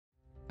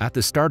At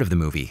the start of the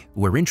movie,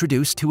 we're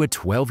introduced to a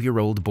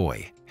 12-year-old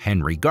boy,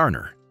 Henry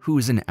Garner,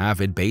 who's an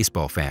avid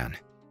baseball fan.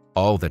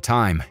 All the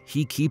time,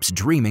 he keeps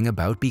dreaming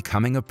about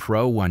becoming a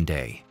pro one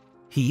day.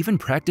 He even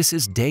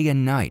practices day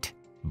and night,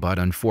 but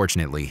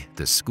unfortunately,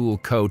 the school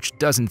coach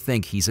doesn't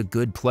think he's a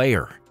good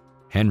player.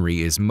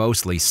 Henry is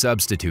mostly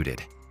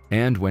substituted,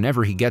 and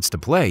whenever he gets to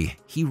play,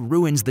 he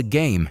ruins the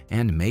game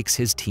and makes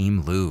his team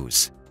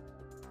lose.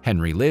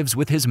 Henry lives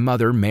with his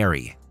mother,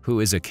 Mary, who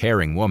is a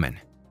caring woman.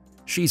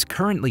 She's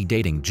currently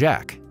dating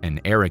Jack,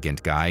 an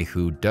arrogant guy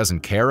who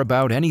doesn't care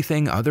about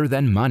anything other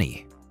than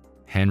money.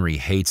 Henry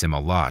hates him a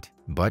lot,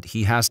 but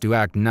he has to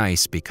act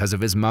nice because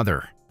of his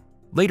mother.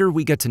 Later,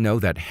 we get to know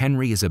that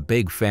Henry is a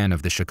big fan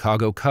of the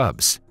Chicago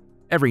Cubs.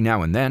 Every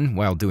now and then,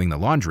 while doing the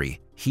laundry,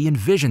 he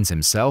envisions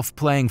himself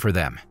playing for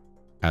them.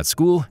 At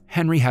school,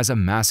 Henry has a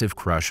massive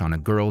crush on a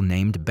girl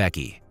named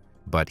Becky,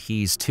 but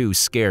he's too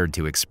scared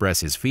to express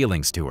his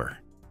feelings to her.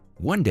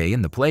 One day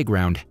in the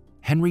playground,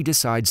 Henry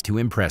decides to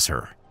impress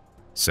her.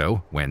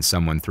 So, when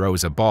someone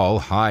throws a ball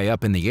high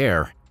up in the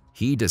air,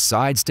 he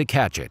decides to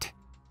catch it.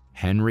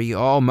 Henry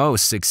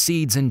almost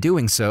succeeds in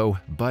doing so,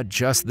 but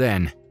just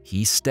then,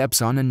 he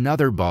steps on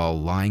another ball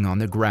lying on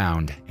the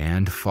ground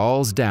and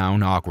falls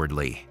down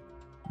awkwardly.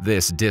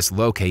 This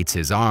dislocates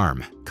his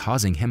arm,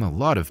 causing him a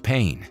lot of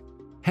pain.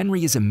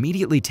 Henry is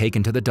immediately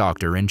taken to the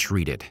doctor and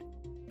treated.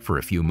 For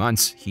a few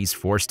months, he's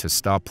forced to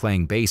stop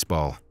playing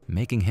baseball,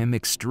 making him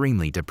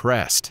extremely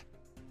depressed.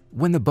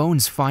 When the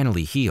bones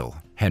finally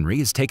heal,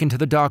 Henry is taken to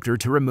the doctor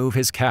to remove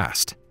his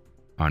cast.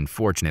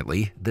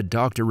 Unfortunately, the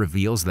doctor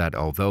reveals that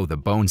although the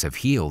bones have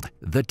healed,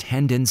 the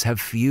tendons have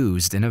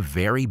fused in a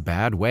very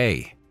bad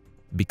way.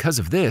 Because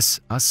of this,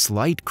 a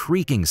slight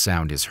creaking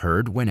sound is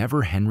heard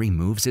whenever Henry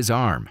moves his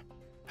arm.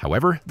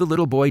 However, the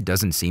little boy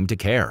doesn't seem to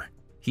care.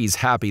 He's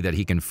happy that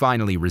he can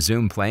finally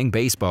resume playing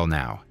baseball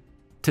now.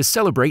 To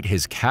celebrate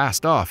his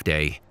cast-off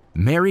day,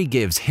 Mary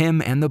gives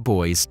him and the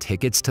boys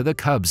tickets to the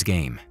Cubs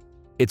game.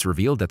 It's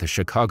revealed that the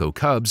Chicago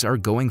Cubs are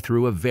going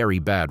through a very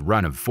bad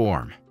run of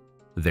form.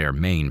 Their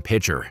main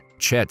pitcher,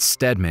 Chet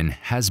Steadman,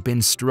 has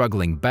been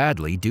struggling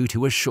badly due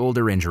to a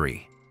shoulder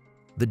injury.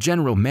 The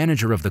general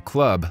manager of the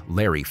club,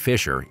 Larry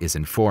Fisher, is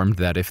informed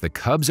that if the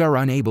Cubs are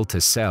unable to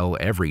sell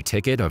every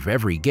ticket of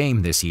every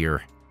game this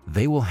year,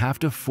 they will have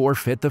to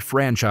forfeit the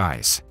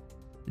franchise.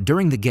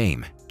 During the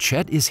game,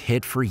 Chet is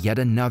hit for yet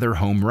another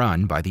home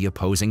run by the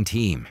opposing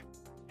team.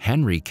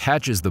 Henry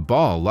catches the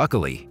ball,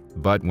 luckily,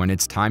 but when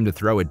it's time to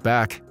throw it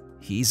back,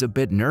 he's a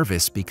bit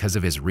nervous because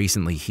of his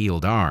recently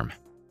healed arm.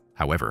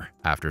 However,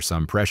 after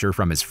some pressure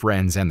from his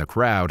friends and the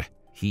crowd,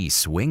 he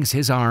swings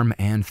his arm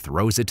and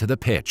throws it to the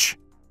pitch.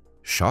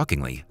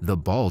 Shockingly, the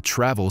ball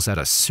travels at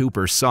a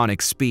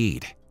supersonic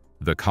speed.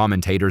 The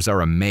commentators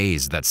are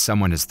amazed that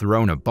someone has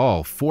thrown a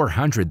ball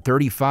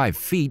 435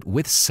 feet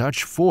with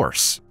such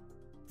force.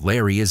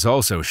 Larry is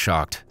also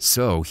shocked,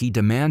 so he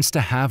demands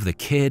to have the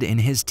kid in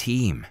his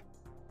team.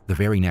 The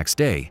very next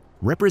day,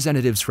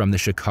 representatives from the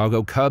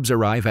Chicago Cubs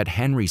arrive at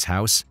Henry's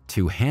house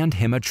to hand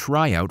him a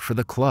tryout for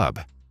the club.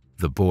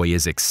 The boy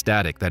is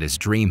ecstatic that his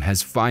dream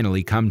has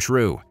finally come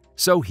true,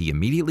 so he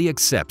immediately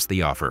accepts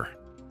the offer.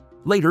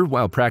 Later,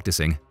 while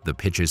practicing, the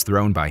pitches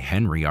thrown by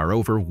Henry are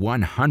over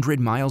 100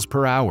 miles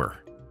per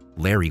hour.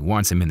 Larry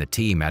wants him in the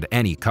team at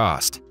any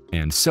cost,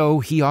 and so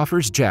he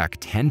offers Jack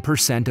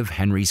 10% of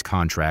Henry's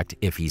contract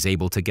if he's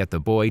able to get the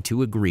boy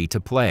to agree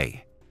to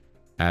play.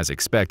 As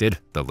expected,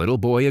 the little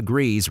boy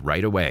agrees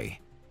right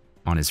away.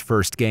 On his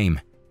first game,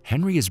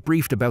 Henry is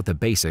briefed about the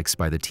basics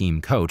by the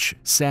team coach,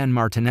 San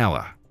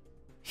Martinella.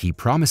 He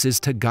promises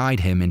to guide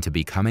him into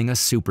becoming a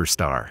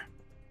superstar.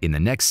 In the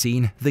next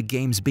scene, the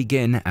games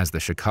begin as the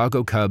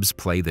Chicago Cubs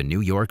play the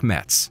New York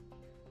Mets.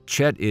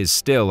 Chet is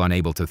still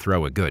unable to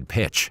throw a good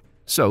pitch,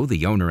 so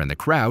the owner and the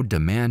crowd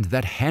demand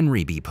that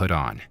Henry be put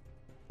on.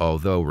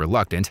 Although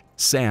reluctant,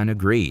 San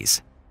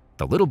agrees.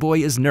 The little boy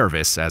is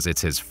nervous as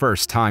it's his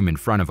first time in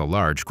front of a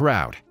large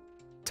crowd.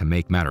 To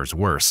make matters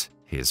worse,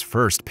 his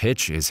first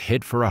pitch is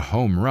hit for a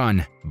home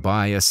run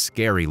by a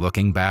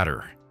scary-looking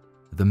batter.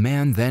 The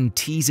man then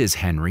teases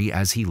Henry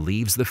as he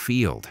leaves the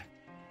field.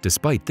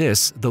 Despite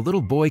this, the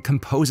little boy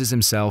composes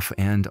himself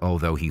and,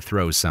 although he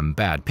throws some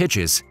bad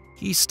pitches,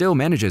 he still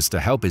manages to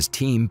help his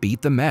team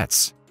beat the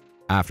Mets.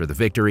 After the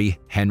victory,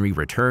 Henry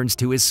returns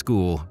to his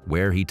school,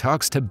 where he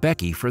talks to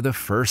Becky for the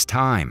first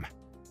time.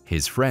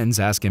 His friends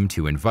ask him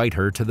to invite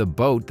her to the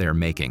boat they're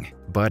making,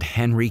 but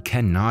Henry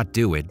cannot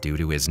do it due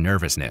to his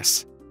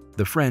nervousness.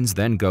 The friends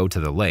then go to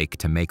the lake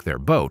to make their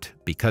boat,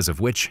 because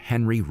of which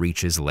Henry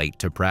reaches late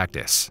to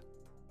practice.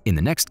 In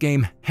the next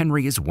game,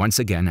 Henry is once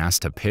again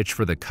asked to pitch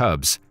for the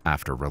Cubs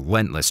after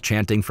relentless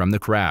chanting from the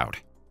crowd.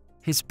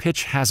 His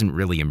pitch hasn't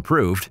really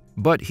improved,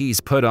 but he's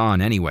put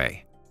on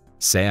anyway.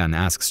 San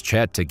asks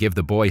Chet to give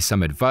the boy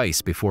some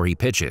advice before he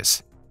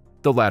pitches.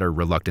 The latter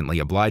reluctantly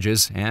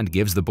obliges and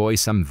gives the boy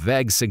some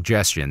vague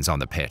suggestions on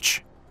the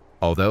pitch.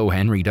 Although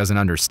Henry doesn't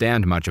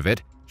understand much of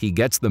it, he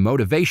gets the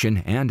motivation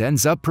and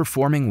ends up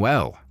performing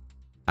well.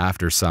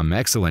 After some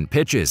excellent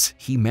pitches,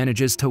 he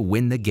manages to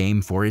win the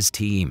game for his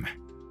team.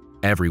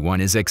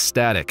 Everyone is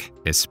ecstatic,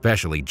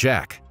 especially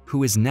Jack,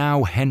 who is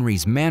now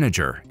Henry's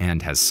manager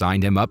and has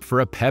signed him up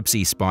for a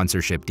Pepsi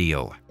sponsorship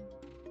deal.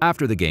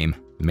 After the game,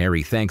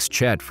 Mary thanks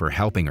Chet for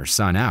helping her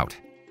son out.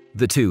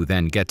 The two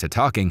then get to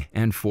talking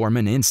and form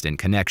an instant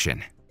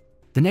connection.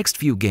 The next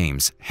few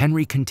games,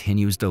 Henry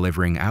continues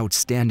delivering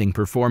outstanding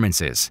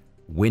performances,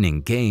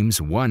 winning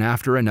games one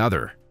after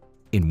another.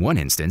 In one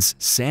instance,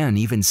 San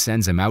even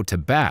sends him out to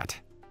bat.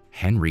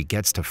 Henry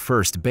gets to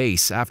first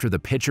base after the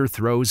pitcher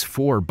throws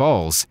 4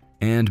 balls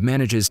and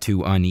manages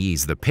to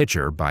unease the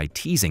pitcher by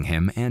teasing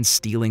him and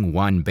stealing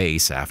one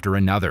base after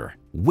another,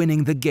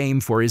 winning the game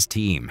for his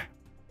team.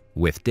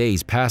 With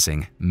days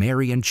passing,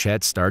 Mary and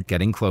Chet start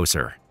getting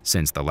closer,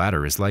 since the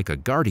latter is like a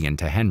guardian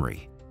to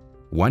Henry.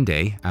 One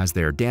day, as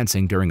they're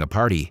dancing during a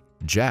party,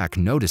 Jack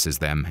notices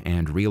them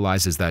and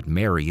realizes that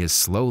Mary is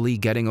slowly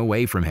getting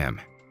away from him.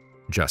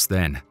 Just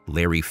then,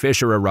 Larry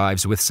Fisher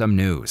arrives with some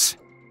news.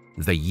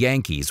 The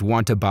Yankees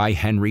want to buy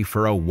Henry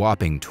for a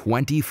whopping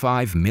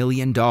 $25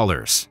 million.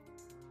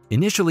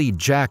 Initially,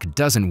 Jack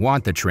doesn't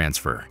want the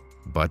transfer,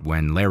 but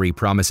when Larry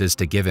promises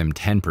to give him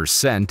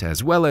 10%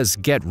 as well as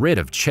get rid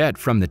of Chet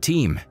from the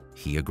team,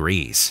 he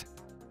agrees.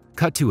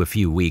 Cut to a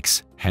few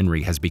weeks,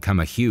 Henry has become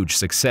a huge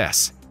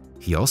success.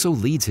 He also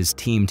leads his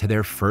team to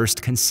their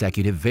first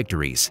consecutive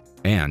victories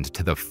and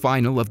to the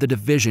final of the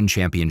division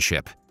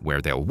championship,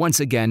 where they'll once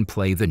again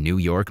play the New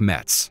York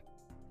Mets.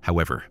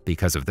 However,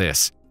 because of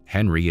this,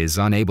 Henry is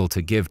unable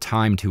to give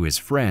time to his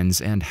friends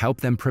and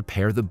help them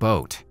prepare the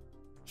boat.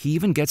 He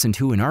even gets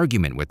into an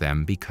argument with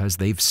them because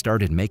they've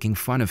started making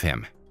fun of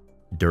him.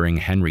 During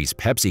Henry's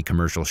Pepsi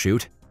commercial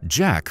shoot,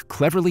 Jack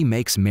cleverly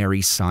makes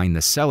Mary sign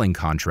the selling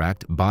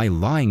contract by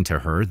lying to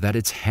her that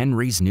it's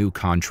Henry's new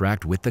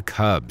contract with the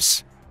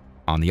Cubs.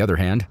 On the other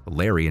hand,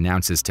 Larry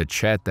announces to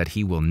Chet that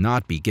he will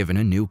not be given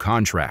a new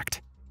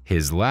contract.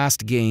 His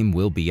last game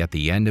will be at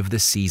the end of the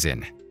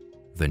season.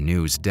 The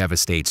news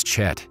devastates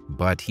Chet,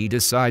 but he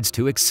decides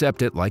to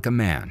accept it like a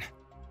man.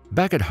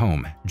 Back at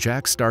home,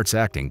 Jack starts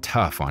acting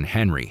tough on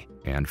Henry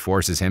and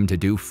forces him to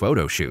do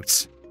photo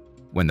shoots.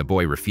 When the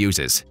boy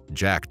refuses,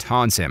 Jack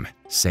taunts him,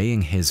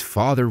 saying his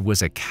father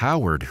was a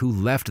coward who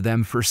left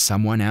them for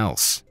someone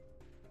else.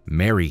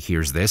 Mary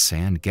hears this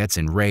and gets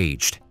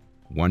enraged.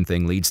 One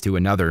thing leads to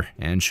another,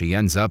 and she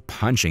ends up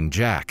punching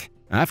Jack,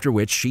 after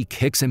which she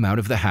kicks him out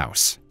of the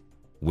house.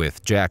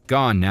 With Jack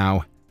gone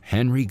now,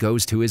 Henry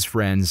goes to his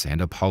friends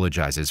and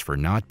apologizes for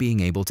not being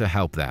able to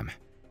help them.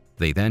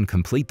 They then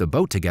complete the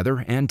boat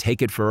together and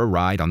take it for a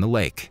ride on the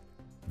lake.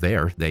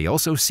 There, they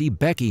also see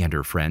Becky and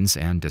her friends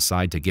and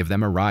decide to give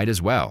them a ride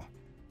as well.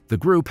 The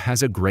group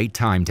has a great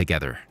time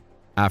together.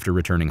 After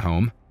returning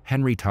home,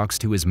 Henry talks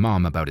to his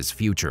mom about his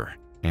future,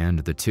 and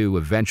the two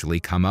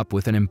eventually come up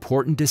with an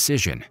important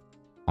decision.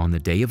 On the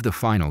day of the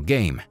final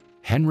game,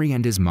 Henry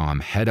and his mom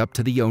head up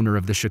to the owner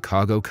of the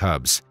Chicago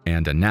Cubs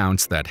and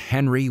announce that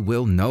Henry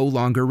will no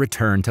longer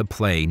return to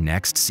play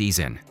next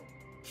season.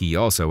 He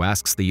also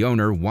asks the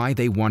owner why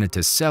they wanted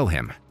to sell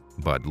him,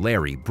 but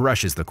Larry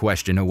brushes the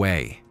question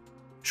away.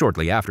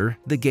 Shortly after,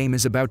 the game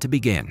is about to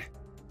begin.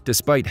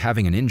 Despite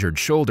having an injured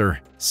shoulder,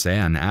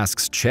 San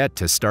asks Chet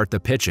to start the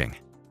pitching.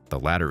 The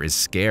latter is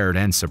scared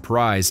and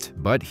surprised,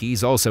 but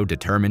he's also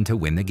determined to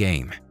win the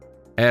game.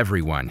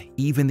 Everyone,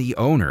 even the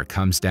owner,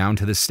 comes down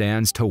to the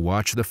stands to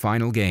watch the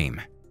final game.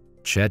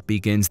 Chet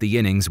begins the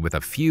innings with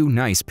a few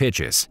nice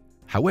pitches.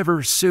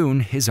 However,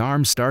 soon his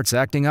arm starts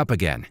acting up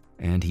again,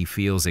 and he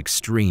feels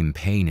extreme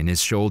pain in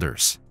his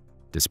shoulders.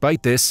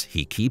 Despite this,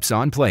 he keeps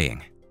on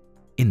playing.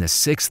 In the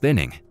 6th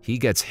inning, he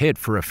gets hit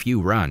for a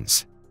few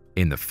runs.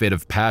 In the fit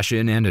of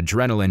passion and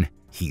adrenaline,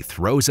 he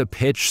throws a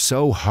pitch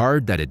so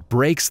hard that it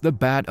breaks the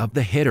bat of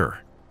the hitter.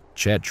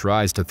 Chet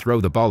tries to throw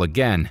the ball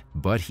again,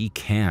 but he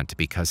can't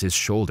because his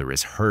shoulder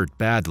is hurt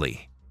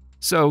badly.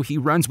 So he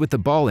runs with the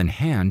ball in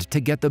hand to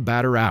get the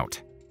batter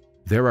out.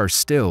 There are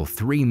still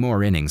 3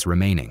 more innings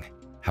remaining.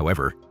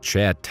 However,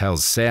 Chet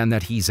tells San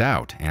that he's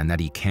out and that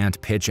he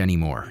can't pitch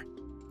anymore.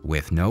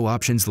 With no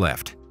options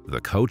left,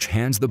 the coach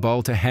hands the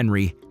ball to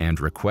Henry and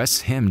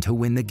requests him to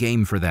win the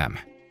game for them.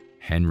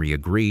 Henry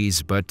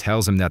agrees but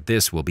tells him that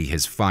this will be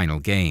his final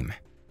game.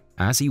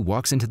 As he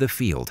walks into the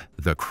field,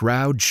 the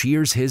crowd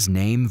cheers his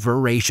name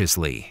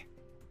voraciously.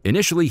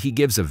 Initially, he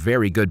gives a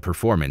very good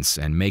performance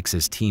and makes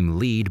his team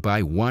lead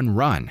by 1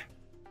 run.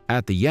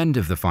 At the end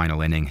of the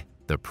final inning,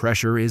 the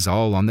pressure is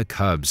all on the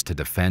Cubs to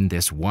defend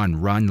this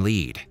 1-run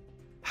lead.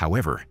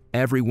 However,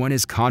 everyone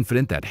is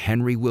confident that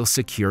Henry will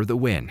secure the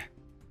win.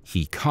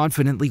 He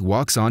confidently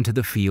walks onto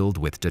the field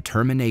with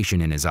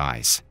determination in his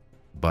eyes.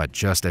 But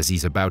just as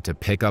he's about to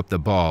pick up the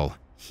ball,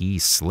 he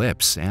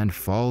slips and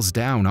falls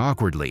down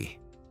awkwardly.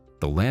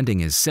 The landing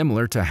is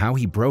similar to how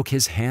he broke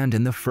his hand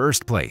in the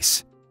first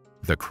place.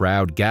 The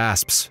crowd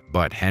gasps,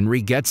 but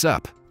Henry gets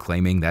up,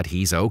 claiming that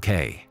he's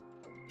okay.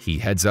 He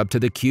heads up to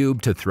the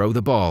cube to throw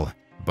the ball,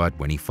 but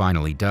when he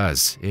finally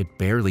does, it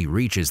barely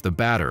reaches the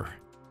batter.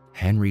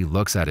 Henry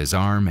looks at his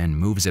arm and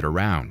moves it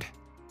around.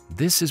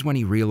 This is when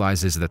he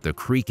realizes that the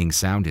creaking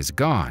sound is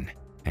gone,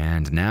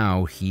 and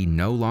now he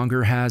no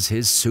longer has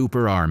his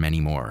super arm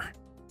anymore.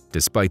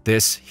 Despite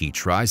this, he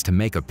tries to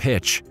make a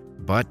pitch,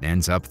 but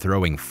ends up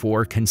throwing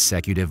 4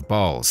 consecutive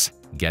balls,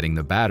 getting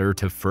the batter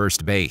to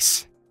first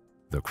base.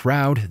 The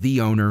crowd, the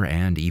owner,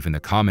 and even the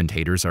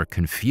commentators are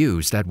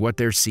confused at what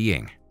they're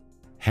seeing.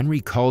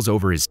 Henry calls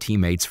over his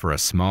teammates for a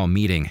small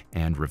meeting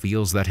and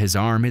reveals that his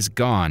arm is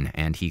gone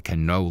and he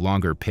can no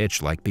longer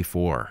pitch like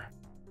before.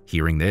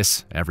 Hearing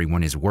this,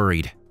 everyone is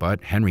worried,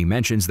 but Henry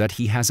mentions that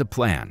he has a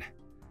plan.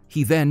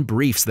 He then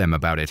briefs them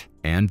about it,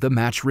 and the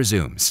match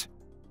resumes.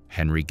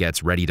 Henry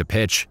gets ready to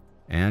pitch,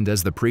 and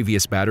as the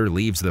previous batter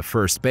leaves the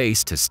first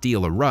base to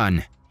steal a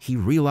run, he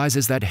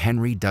realizes that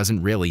Henry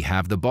doesn't really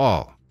have the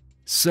ball.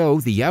 So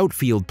the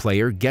outfield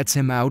player gets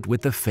him out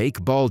with the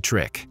fake ball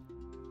trick.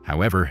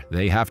 However,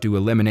 they have to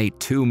eliminate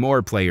 2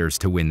 more players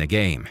to win the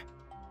game.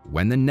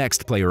 When the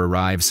next player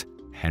arrives,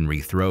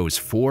 Henry throws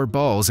 4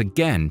 balls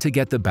again to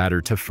get the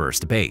batter to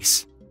first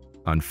base.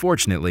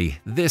 Unfortunately,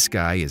 this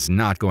guy is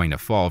not going to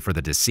fall for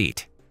the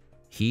deceit.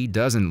 He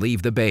doesn't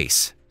leave the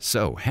base,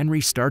 so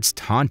Henry starts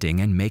taunting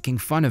and making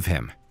fun of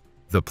him.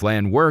 The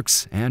plan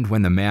works, and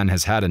when the man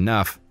has had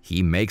enough,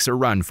 he makes a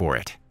run for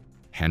it.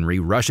 Henry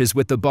rushes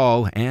with the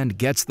ball and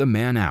gets the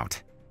man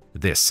out.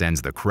 This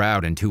sends the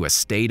crowd into a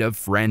state of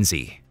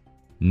frenzy.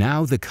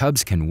 Now the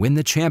Cubs can win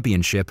the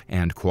championship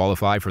and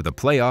qualify for the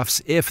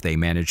playoffs if they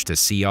manage to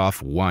see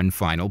off one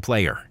final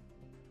player.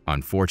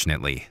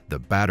 Unfortunately, the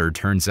batter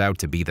turns out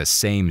to be the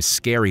same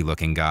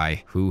scary-looking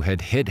guy who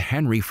had hit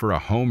Henry for a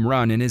home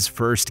run in his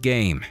first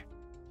game.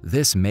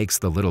 This makes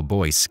the little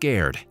boy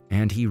scared,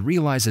 and he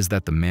realizes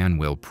that the man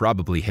will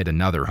probably hit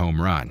another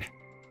home run.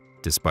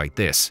 Despite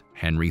this,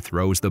 Henry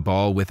throws the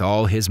ball with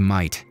all his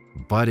might,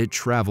 but it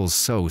travels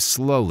so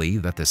slowly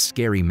that the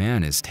scary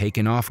man is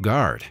taken off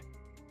guard.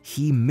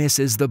 He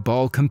misses the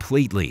ball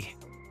completely.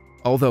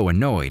 Although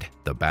annoyed,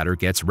 the batter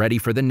gets ready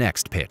for the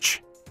next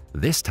pitch.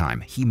 This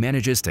time, he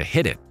manages to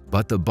hit it,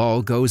 but the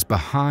ball goes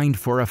behind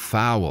for a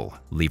foul,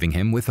 leaving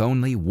him with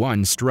only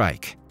 1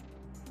 strike.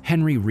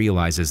 Henry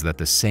realizes that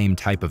the same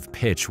type of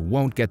pitch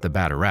won't get the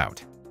batter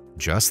out.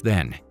 Just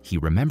then, he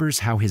remembers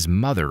how his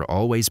mother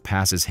always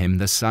passes him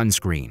the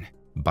sunscreen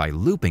by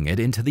looping it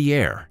into the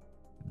air.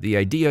 The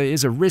idea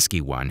is a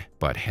risky one,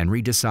 but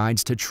Henry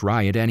decides to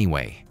try it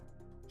anyway.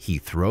 He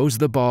throws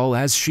the ball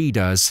as she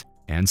does,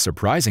 and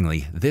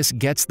surprisingly, this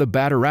gets the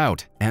batter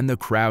out and the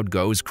crowd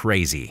goes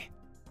crazy.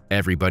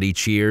 Everybody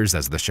cheers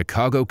as the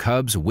Chicago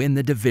Cubs win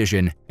the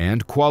division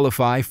and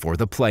qualify for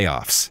the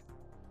playoffs.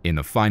 In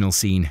the final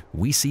scene,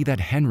 we see that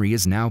Henry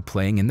is now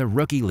playing in the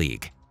Rookie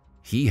League.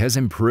 He has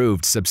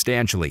improved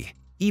substantially,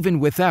 even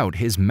without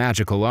his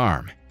magical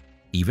arm.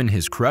 Even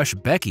his crush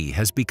Becky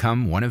has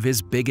become one of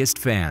his biggest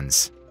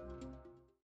fans.